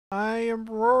I am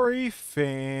Rory.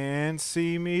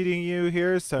 Fancy meeting you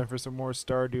here. It's time for some more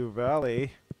Stardew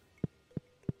Valley.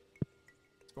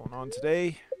 What's going on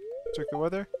today? Check the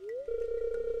weather.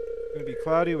 It's gonna be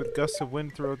cloudy with gusts of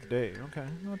wind throughout the day. Okay,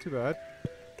 not too bad.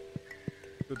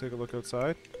 Go take a look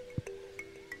outside.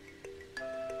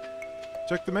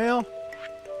 Check the mail.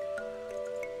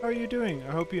 How are you doing?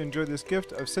 I hope you enjoyed this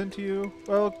gift I've sent to you.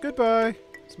 Well, goodbye.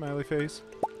 Smiley face.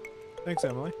 Thanks,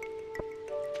 Emily.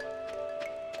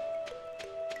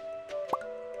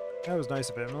 That was nice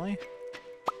of Emily.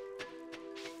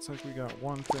 Looks like we got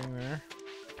one thing there.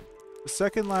 The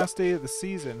second last day of the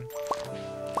season.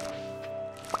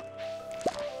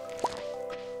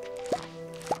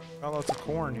 Got lots of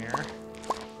corn here.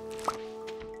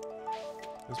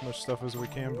 As much stuff as we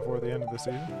can before the end of the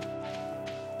season.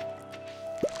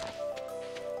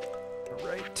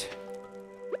 Alright.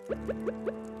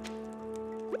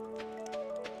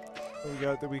 What we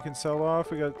got that we can sell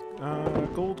off? We got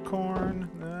gold corn,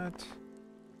 that.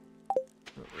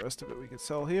 The rest of it we could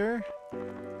sell here.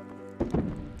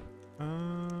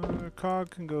 Cog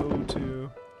can go to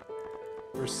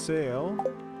for sale.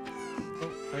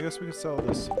 Oh, I guess we could sell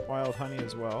this wild honey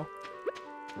as well.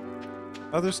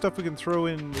 Other stuff we can throw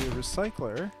in the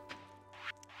recycler.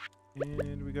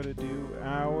 And we gotta do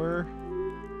our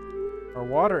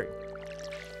watering.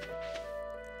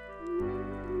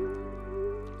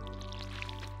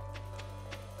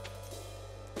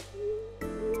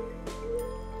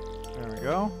 There we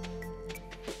go.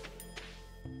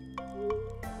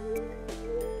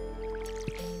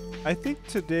 I think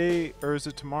today, or is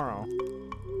it tomorrow?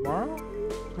 Tomorrow?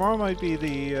 Tomorrow might be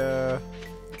the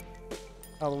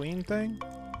Halloween thing?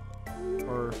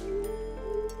 Or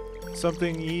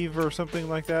something Eve or something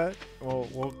like that. Well,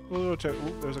 we'll go check.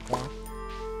 Ooh, there's a corn.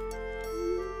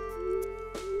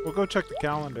 We'll go check the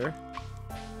calendar.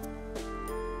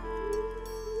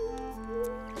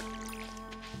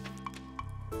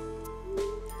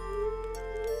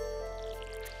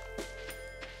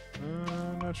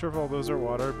 I'm not sure if all those are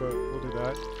water, but we'll do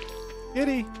that.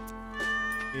 Kitty!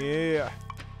 Yeah.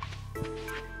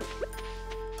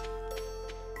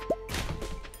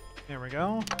 There we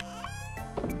go.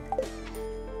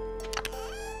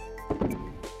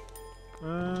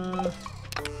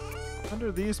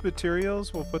 Under these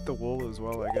materials, we'll put the wool as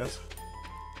well, I guess.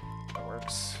 That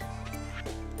works.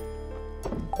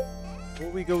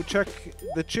 Will we go check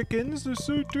the chickens, the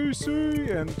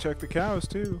CTC, and check the cows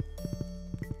too?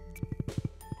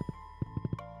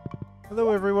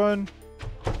 Hello, everyone.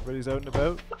 Everybody's out and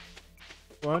about.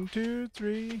 1, 2,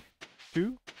 3,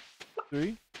 2,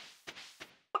 3.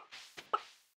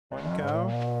 1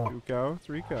 cow, 2 cow,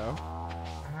 3 cow.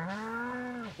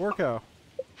 4 cow.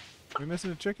 Are we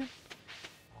missing a chicken?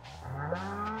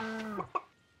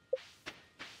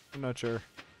 I'm not sure.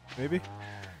 Maybe?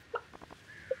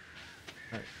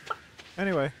 Alright.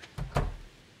 Anyway.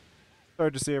 It's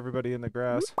hard to see everybody in the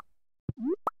grass.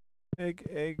 Egg,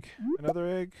 egg, another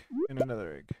egg, and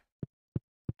another egg.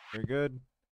 Very good.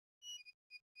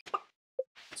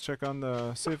 Let's check on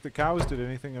the... see if the cows did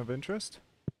anything of interest.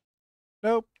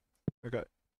 Nope. Okay.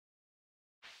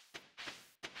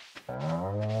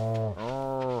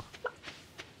 Oh.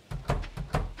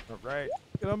 Alright.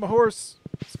 Get on my horse.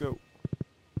 Let's go.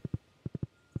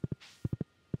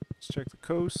 Let's check the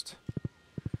coast.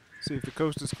 See if the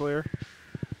coast is clear.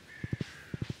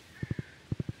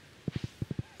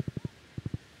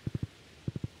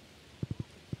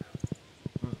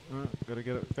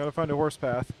 Gotta find a horse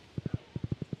path.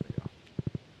 There we go.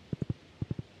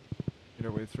 Get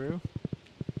our way through.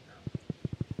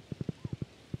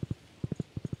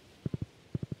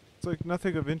 It's like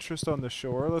nothing of interest on the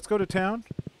shore. Let's go to town.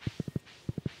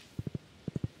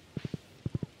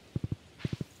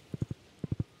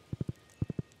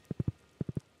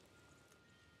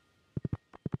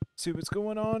 See what's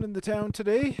going on in the town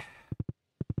today.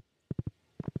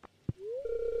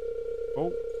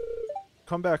 Oh.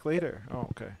 Come back later. Oh,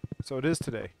 okay. So it is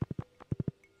today.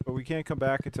 But we can't come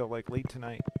back until like late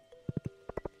tonight.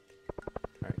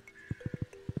 Alright.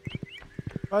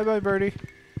 Bye bye, birdie.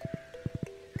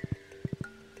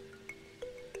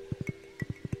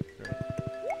 Right.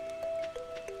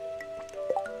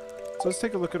 So let's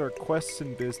take a look at our quests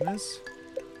in business.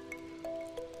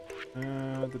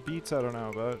 The beats I don't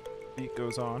know about. Beat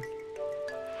goes on.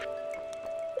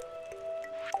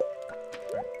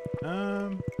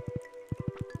 Right.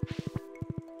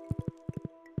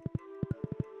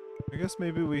 I guess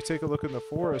maybe we take a look in the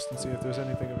forest and see if there's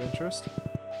anything of interest.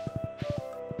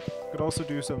 Could also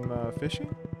do some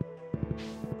fishing.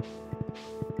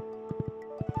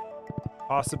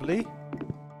 Possibly.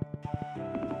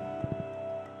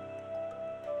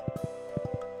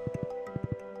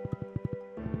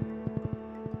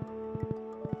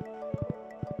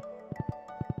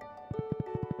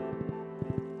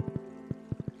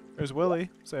 There's Willy.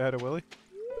 Say hi to Willy.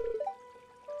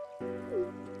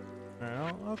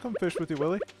 Alright, I'll come fish with you,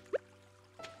 Willy.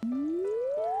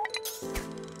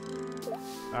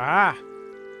 Ah!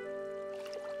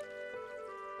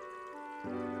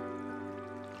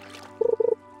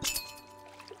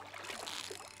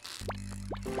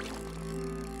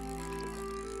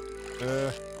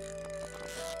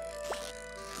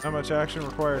 Not much action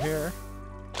required here.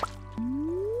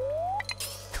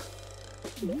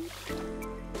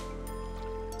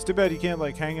 It's too bad you can't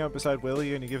like hang out beside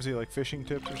Willy and he gives you like fishing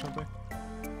tips or something.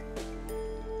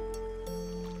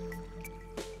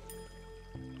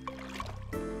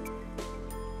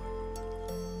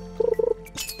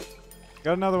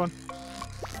 Got another one.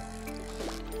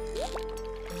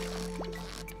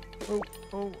 Oh,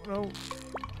 oh, no.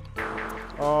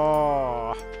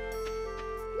 Oh.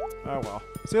 Oh well.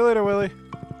 See you later, Willy.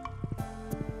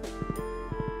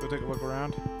 Go take a look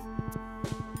around.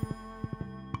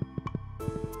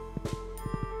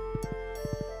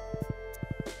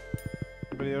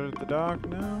 Anybody out at the dock?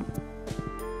 No.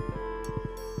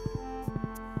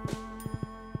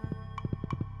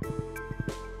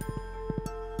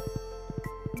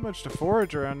 Not much to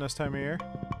forage around this time of year.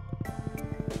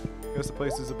 Guess the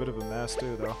place is a bit of a mess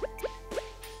too, though.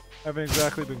 Haven't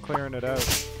exactly been clearing it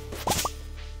out.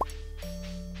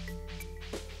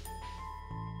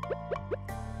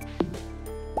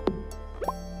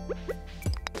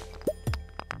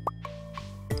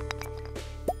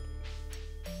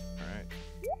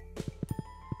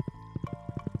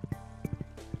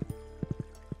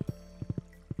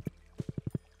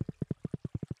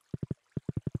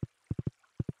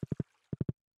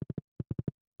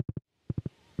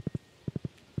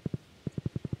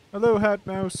 Hello, Hat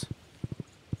Mouse.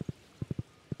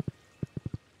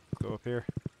 Let's go up here.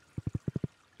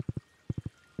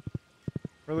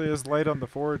 Really is light on the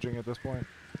foraging at this point.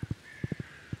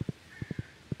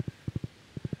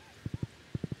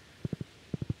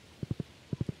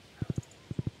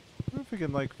 I don't know if we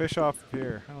can like fish off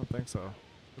here. I don't think so.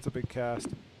 That's a big cast.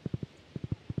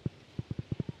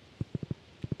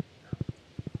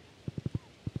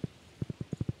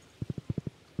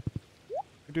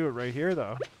 We do it right here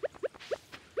though.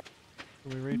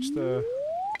 Can we reach the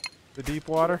deep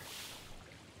water?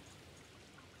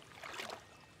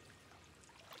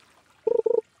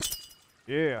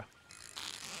 Yeah.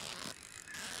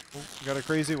 Oh, got a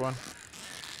crazy one.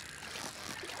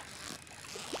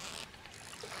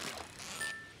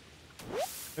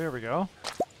 There we go.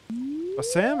 A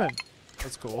salmon.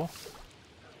 That's cool.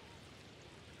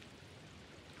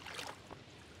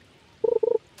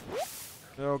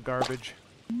 Oh, garbage.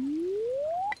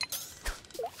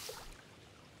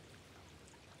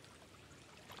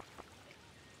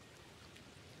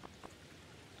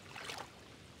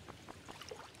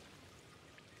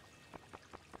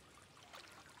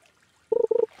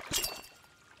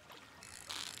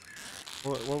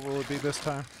 What will it be this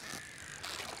time?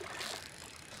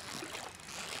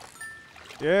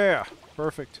 Yeah,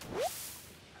 perfect.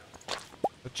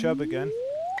 The chub again.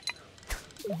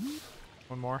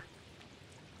 One more.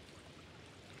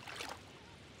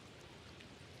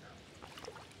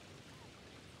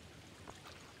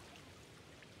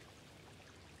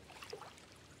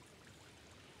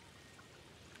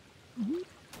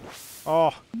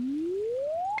 Oh.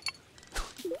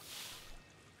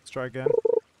 Let's try again.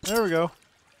 There we go.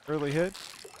 Early hit.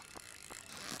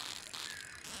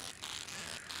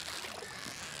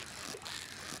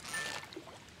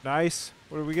 Nice.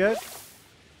 What do we get?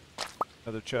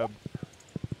 Another chub.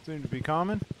 Seem to be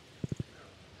common.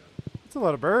 That's a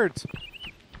lot of birds.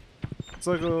 It's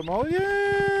like a little mall.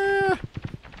 Yeah!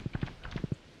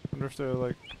 Wonder if they're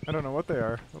like, I don't know what they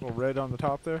are. A little red on the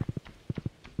top there.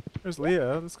 There's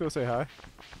Leah. Let's go say hi.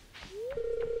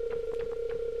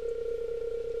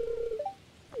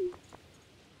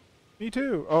 Me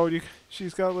too. Oh,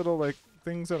 she's got little like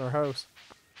things in her house.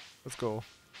 That's cool.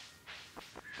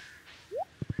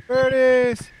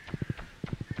 Birdies!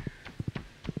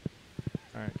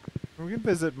 Alright. We can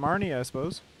visit Marnie, I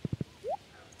suppose.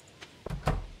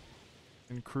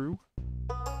 And crew.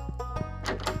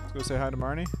 Let's go say hi to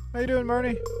Marnie. How you doing,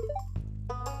 Marnie?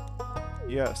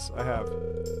 Yes, I have.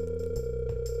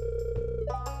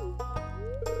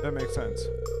 That makes sense.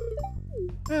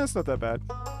 Yeah, it's not that bad.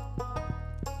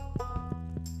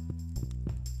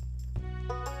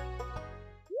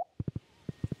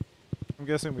 I'm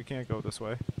guessing we can't go this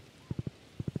way.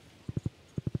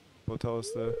 Will tell us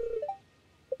the...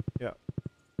 Yeah.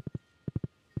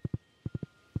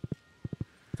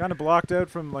 Kind of blocked out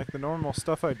from like the normal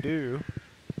stuff I do.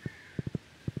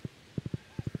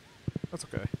 That's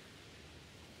okay.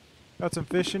 Got some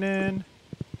fishing in.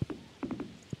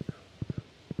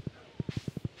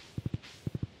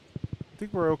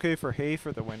 think we're okay for hay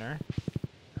for the winter.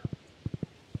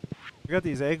 We got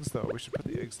these eggs though. We should put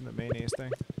the eggs in the mayonnaise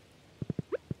thing.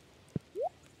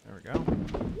 There we go.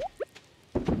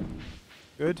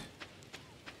 Good.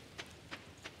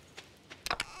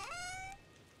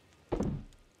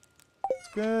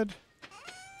 It's good.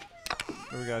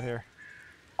 What do we got here?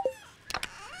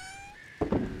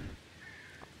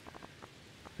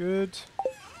 Good.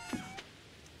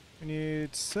 We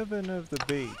need 7 of the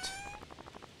bait.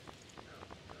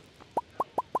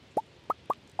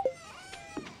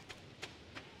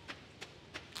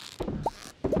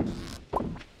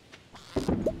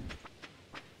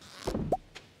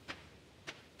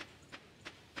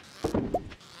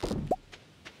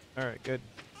 Alright, good.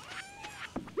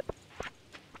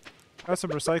 Got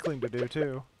some recycling to do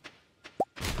too.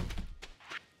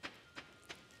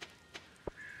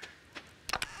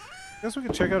 Guess we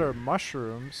could check out our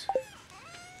mushrooms.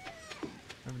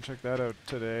 Haven't checked that out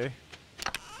today.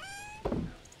 I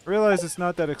realize it's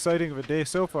not that exciting of a day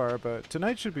so far, but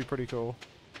tonight should be pretty cool.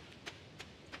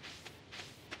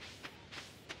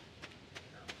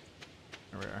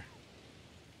 There we are.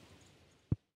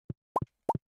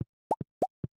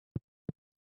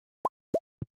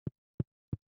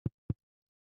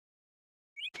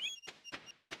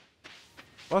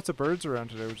 Lots of birds around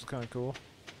today, which is kind of cool.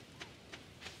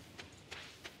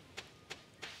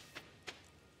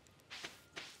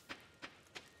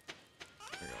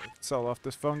 There we go. We can sell off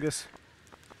this fungus.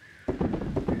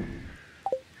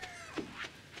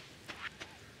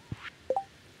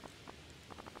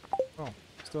 Oh,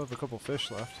 still have a couple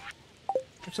fish left.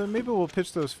 Actually, maybe we'll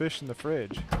pitch those fish in the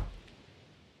fridge.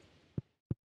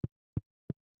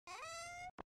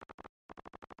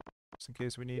 Just in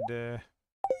case we need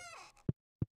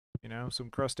you know, some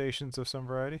crustaceans of some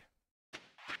variety.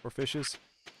 Or fishes.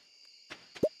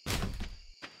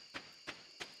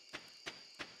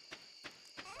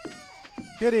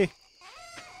 Kitty!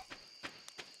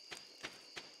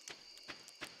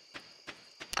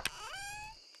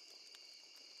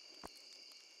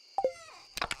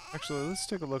 Actually, let's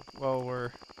take a look while we're...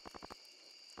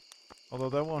 Although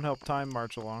that won't help time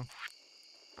march along.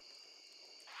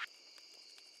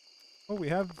 Oh, we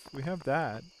have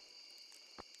that.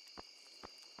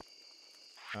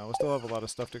 We'll still have a lot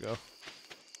of stuff to go.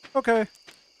 Okay.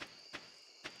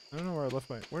 I don't know where I left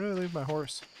my... Where did I leave my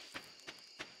horse?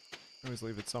 I always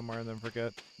leave it somewhere and then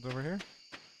forget. It's over here?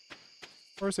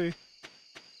 Horsey.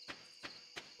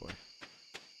 Boy.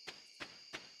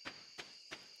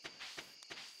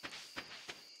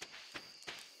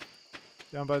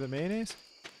 Down by the mayonnaise?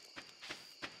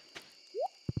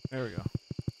 There we go.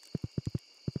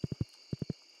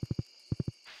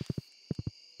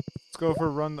 Let's go for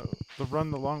run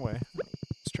the long way.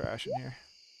 It's trash in here.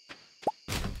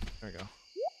 There we go.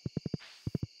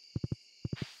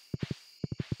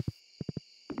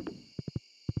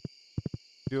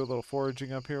 Do a little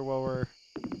foraging up here while we're,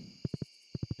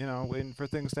 you know, waiting for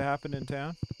things to happen in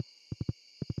town.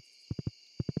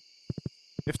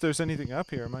 If there's anything up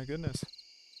here, my goodness.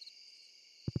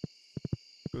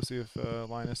 Go see if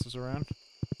Linus is around.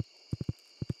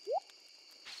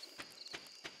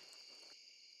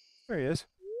 There he is.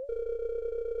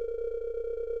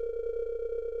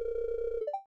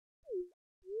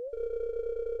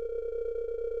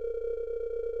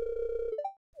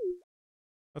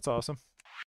 That's awesome.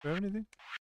 Do we have anything?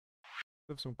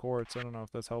 We have some quartz. I don't know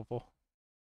if that's helpful.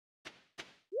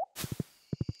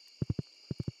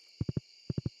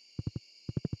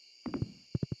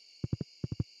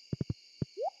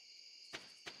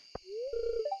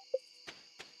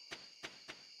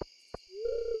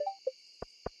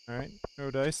 Alright,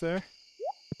 no dice there.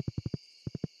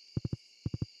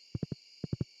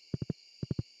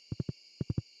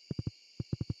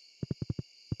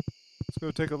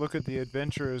 Let's go take a look at the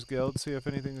Adventurers Guild, see if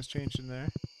anything has changed in there.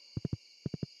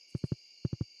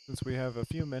 Since we have a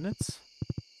few minutes.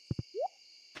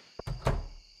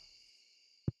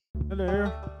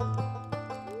 Hello.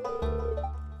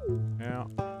 Yeah.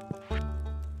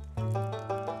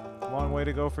 Long way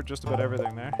to go for just about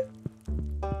everything there.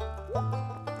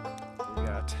 We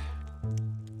got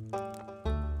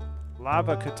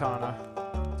Lava Katana.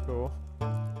 That's cool.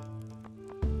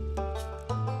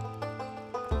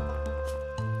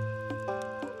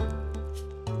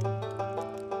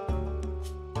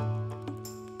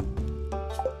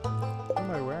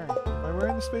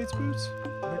 Spades boots?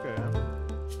 I think I am.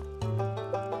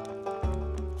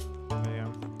 I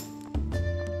am.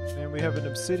 And we have an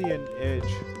obsidian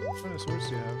edge. What kind of swords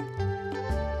do you have?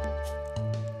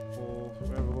 Well, we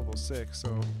have a level 6,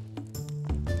 so...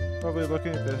 Probably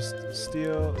looking at this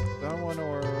steel, that one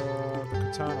or the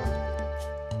katana.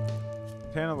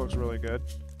 Tana looks really good.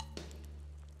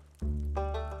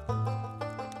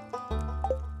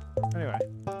 Anyway.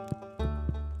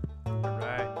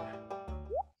 Alright.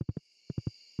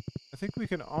 I think we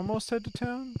can almost head to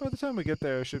town. By the time we get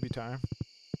there, it should be time.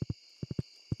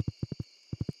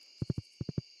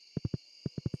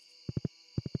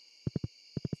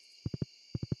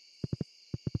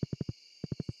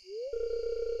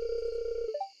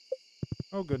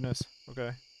 Oh goodness.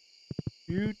 Okay.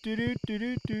 Do do do do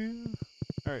do do.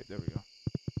 Alright, there we go.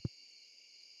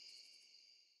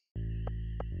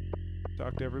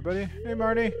 Talk to everybody. Hey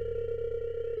Marty.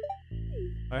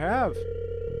 I have.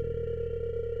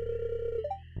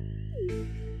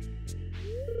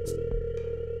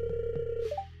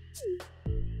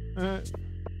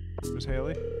 There's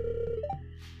Haley.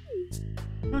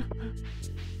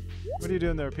 What are you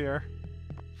doing there, Pierre?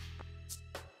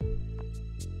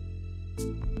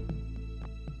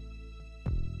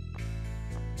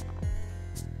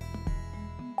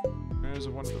 There's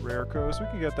one of the rare crows. We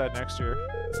can get that next year.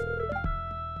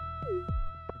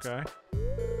 Okay.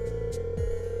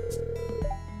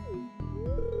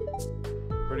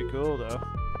 Pretty cool, though.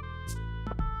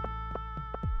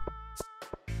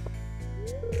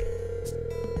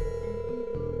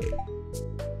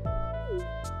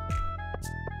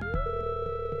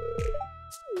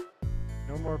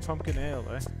 No more pumpkin ale,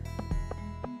 eh?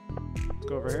 Let's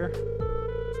go over here.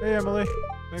 Hey, Emily.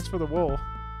 Thanks for the wool.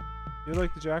 You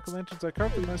like the jack-o'-lanterns? I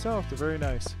carved them myself. They're very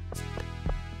nice.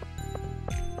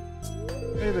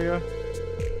 Hey, Leah.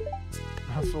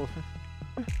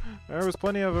 There was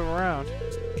plenty of them around.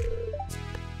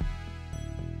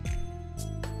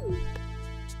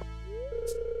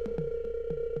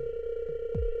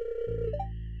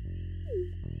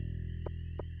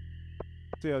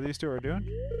 See how these two are doing?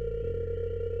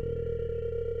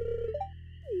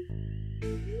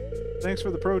 Thanks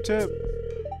for the pro tip.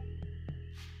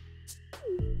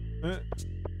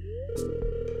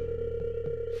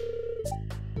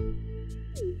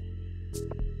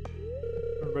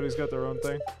 Everybody's got their own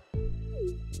thing.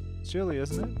 It's chilly,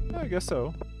 isn't it? Yeah, I guess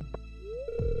so.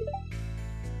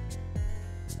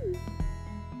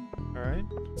 Alright.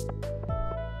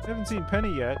 I haven't seen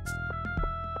Penny yet.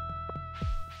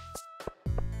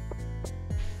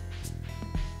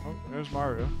 Oh, there's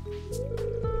Mario.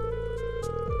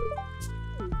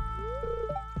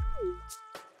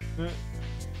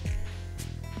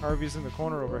 Harvey's in the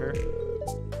corner over here.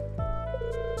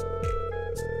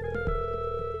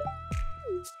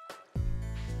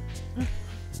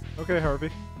 Okay, Harvey.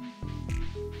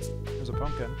 There's a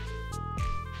pumpkin.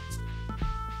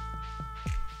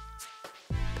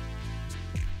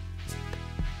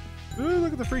 Ooh,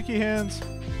 look at the freaky hands.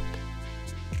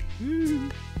 Ooh.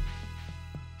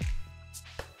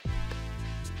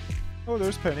 Oh,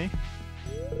 there's Penny.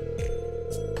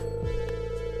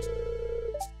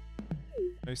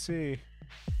 I see.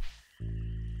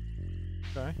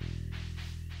 Okay.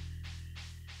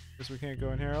 Guess we can't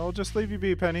go in here. I'll just leave you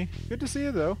be, Penny. Good to see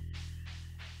you, though.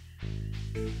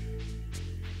 What's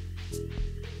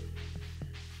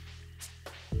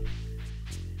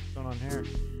going on here?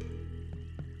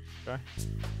 Okay.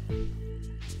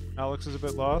 Alex is a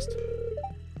bit lost.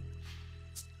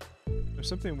 There's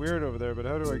something weird over there, but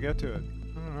how do I get to it?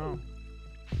 I don't know.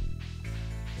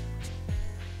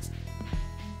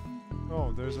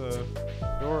 Oh, there's a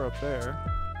door up there.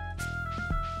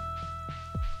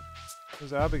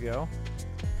 There's Abigail.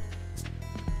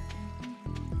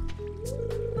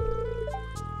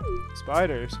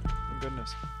 Spiders. Oh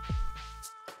goodness.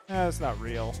 That's not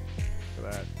real. Look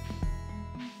at that.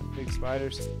 Big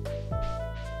spiders.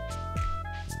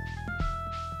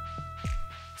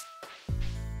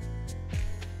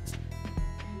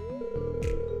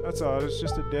 That's odd. It's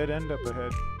just a dead end up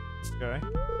ahead. Okay.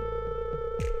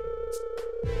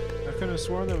 I could have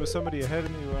sworn there was somebody ahead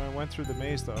of me when I went through the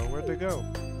maze, though. Where'd they go?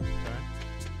 Okay.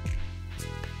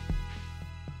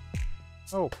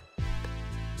 Oh.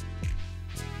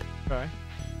 Okay.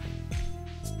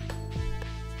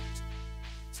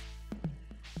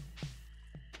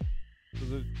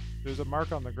 So there's a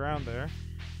mark on the ground there.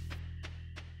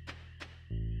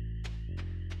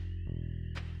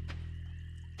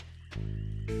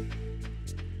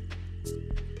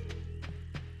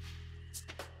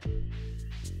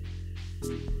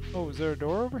 Oh, is there a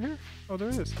door over here? Oh, there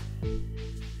is.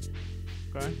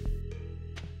 Okay.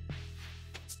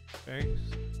 Okay,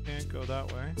 can't go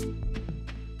that way.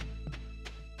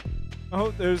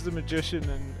 Oh, there's the magician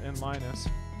and Linus.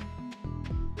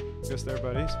 Guess they're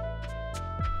buddies.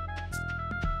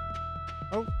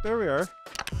 Oh, there we are.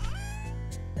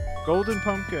 Golden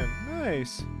pumpkin.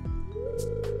 Nice.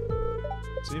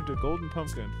 Received a golden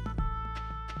pumpkin.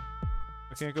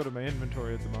 can't go to my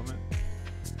inventory at the moment.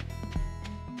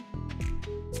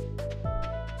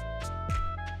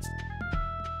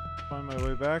 Find my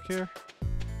way back here.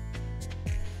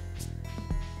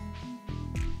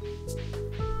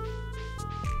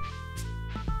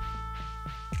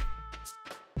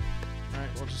 Alright,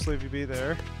 we'll just leave you be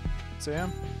there,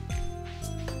 Sam.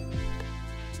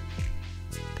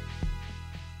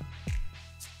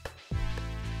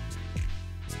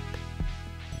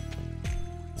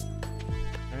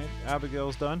 Alright,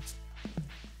 Abigail's done.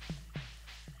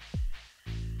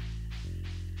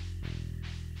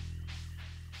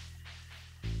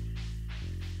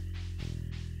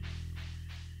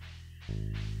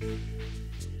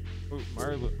 Ooh,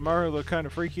 Mario looked kind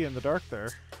of freaky in the dark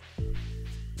there.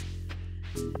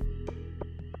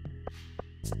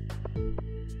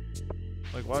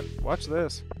 Like, watch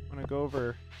this. When I go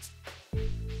over...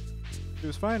 She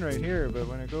was fine right here, but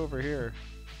when I go over here...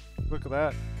 Look at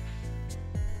that.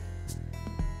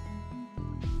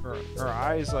 Her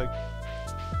eyes, like...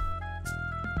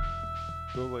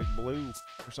 go, like, blue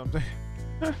or something.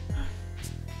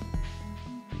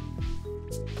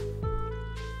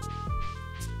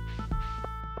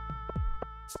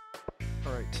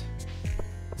 Alright.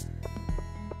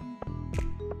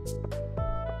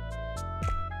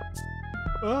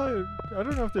 Well, I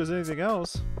don't know if there's anything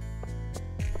else.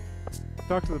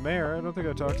 Talk to the mayor. I don't think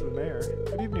I talked to the mayor.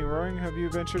 Good evening, Roaring. Have you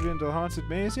ventured into the haunted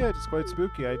maze yet? It's quite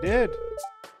spooky. I did.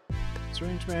 The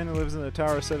strange man who lives in the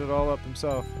tower set it all up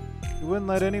himself. He wouldn't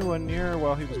let anyone near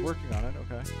while he was working on it.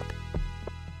 Okay.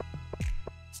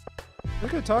 We're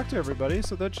gonna talk to everybody,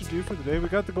 so that should do for the day. We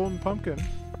got the golden pumpkin.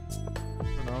 I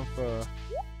don't know if,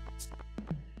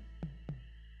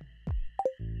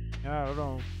 yeah, I don't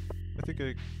know. I think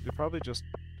they probably just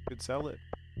could sell it.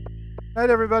 Night,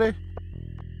 everybody!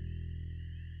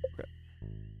 Okay.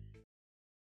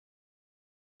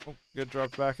 Oh, get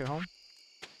dropped back at home.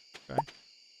 Okay.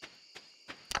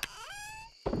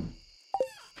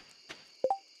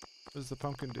 What does the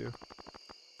pumpkin do?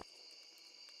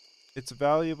 It's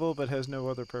valuable, but has no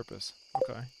other purpose.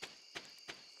 Okay.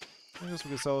 I guess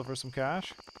we could sell it for some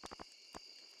cash.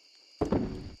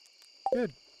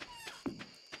 Good.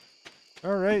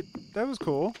 Alright, that was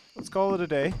cool. Let's call it a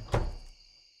day.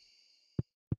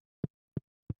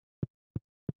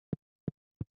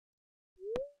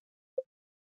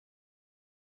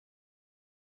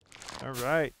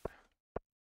 Alright.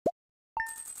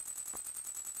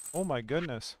 Oh my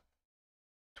goodness.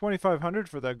 2,500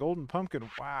 for that golden pumpkin.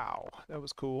 Wow, that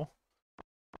was cool.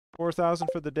 4,000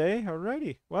 for the day.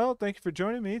 Alrighty. Well, thank you for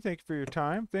joining me. Thank you for your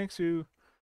time. Thanks you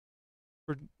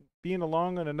for being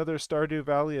along on another Stardew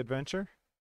Valley adventure.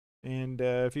 And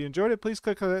if you enjoyed it, please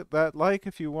click that like.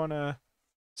 If you want to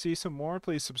see some more,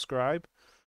 please subscribe.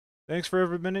 Thanks for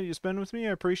every minute you spend with me.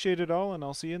 I appreciate it all, and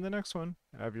I'll see you in the next one.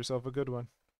 Have yourself a good one.